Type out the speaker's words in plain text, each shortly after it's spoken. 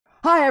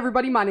Hi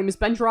everybody, my name is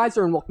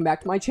Benjerizer and welcome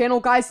back to my channel.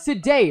 Guys,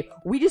 today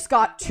we just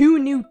got 2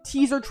 new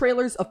teaser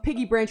trailers of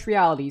Piggy Branch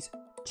Realities,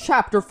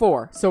 Chapter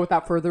 4. So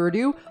without further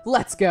ado,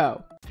 let's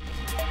go!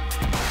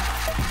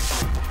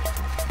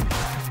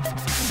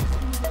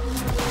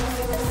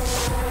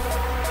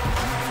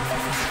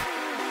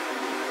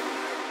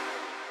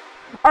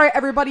 Alright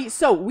everybody,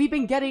 so we've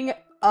been getting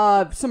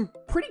some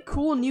pretty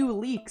cool new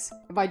leaks,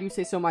 if I do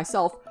say so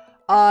myself,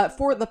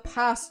 for the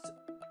past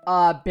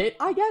bit,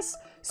 I guess.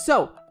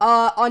 So,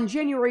 on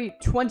January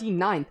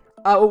 29th,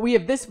 we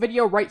have this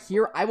video right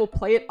here. I will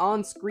play it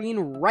on screen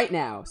right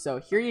now. So,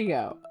 here you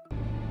go.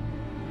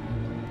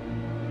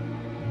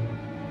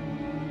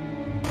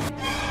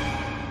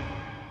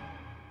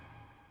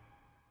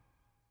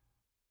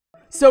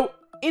 So,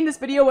 in this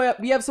video,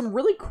 we have some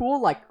really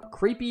cool, like,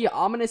 creepy,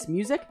 ominous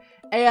music.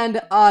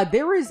 And,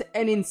 there is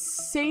an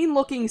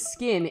insane-looking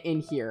skin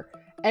in here.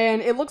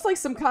 And it looks like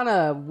some kind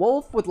of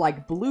wolf with,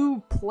 like, blue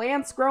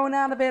plants growing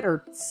out of it,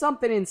 or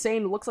something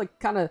insane. It looks like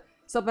kind of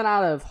something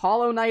out of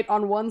Hollow Knight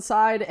on one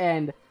side,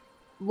 and,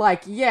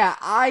 like, yeah,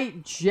 I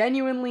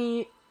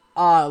genuinely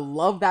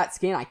love that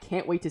skin. I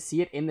can't wait to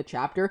see it in the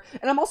chapter,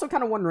 and I'm also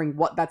kind of wondering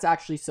what that's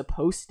actually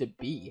supposed to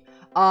be.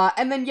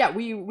 And then, yeah,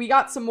 we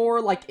got some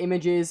more, like,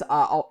 images.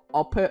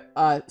 I'll put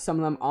some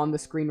of them on the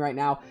screen right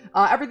now.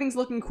 Everything's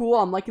looking cool.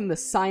 I'm liking the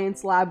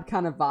science lab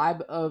kind of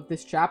vibe of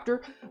this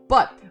chapter.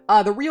 But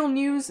the real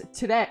news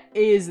today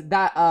is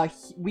that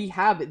we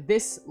have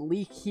this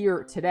leak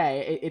here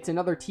today. It's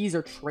another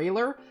teaser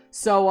trailer.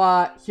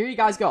 So here you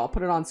guys go. I'll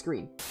put it on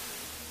screen.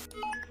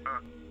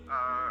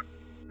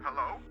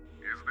 Hello?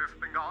 Is this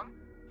thing on?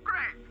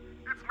 Great!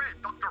 It's me,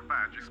 Dr.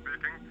 Piggy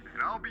speaking,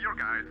 and I'll be your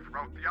guide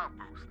throughout the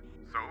outpost.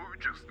 So,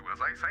 just do as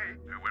I say,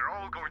 we're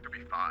all going to be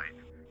fine.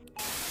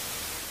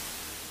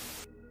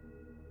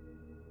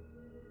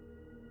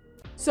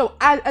 So,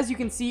 as you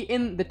can see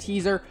in the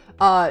teaser,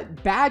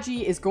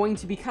 Piggy is going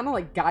to be kind of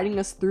like guiding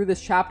us through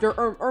this chapter,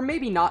 or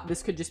maybe not.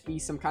 This could just be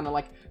some kind of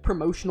like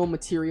promotional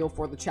material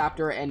for the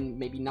chapter and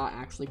maybe not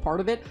actually part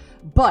of it.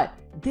 But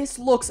this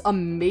looks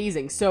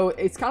amazing. So,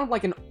 it's kind of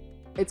like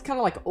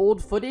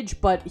old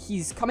footage, but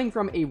he's coming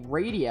from a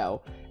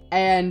radio.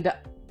 And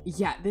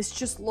yeah, this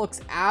just looks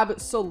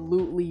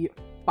absolutely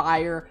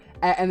fire.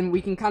 And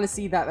we can kind of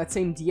see that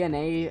same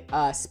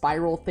DNA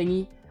spiral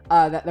thingy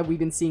that we've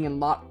been seeing in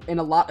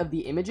a lot of the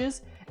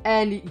images.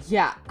 And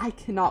yeah, I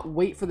cannot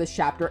wait for this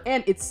chapter.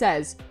 And it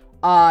says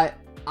like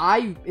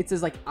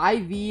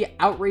IV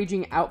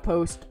Outraging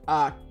Outpost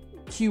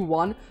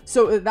Q1.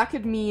 So that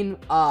could mean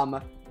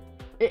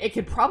it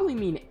could probably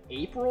mean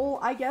April,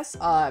 I guess,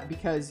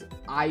 because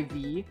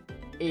IV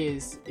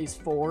is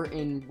 4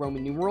 in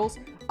Roman numerals.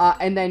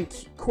 And then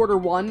quarter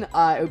 1,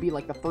 it would be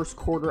like the first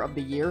quarter of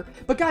the year.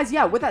 But guys,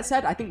 yeah, with that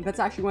said, I think that's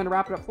actually going to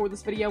wrap it up for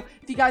this video.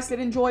 If you guys did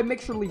enjoy,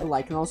 make sure to leave a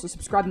like and also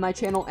subscribe to my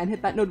channel and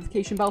hit that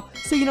notification bell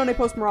so you know when I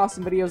post more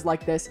awesome videos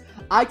like this.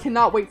 I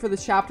cannot wait for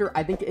this chapter.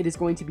 I think it is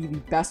going to be the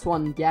best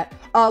one yet.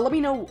 Let me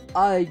know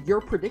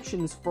your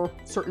predictions for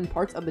certain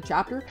parts of the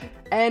chapter.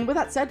 And with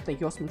that said, thank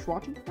you all so much for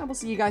watching, and we'll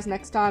see you guys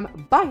next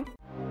time. Bye!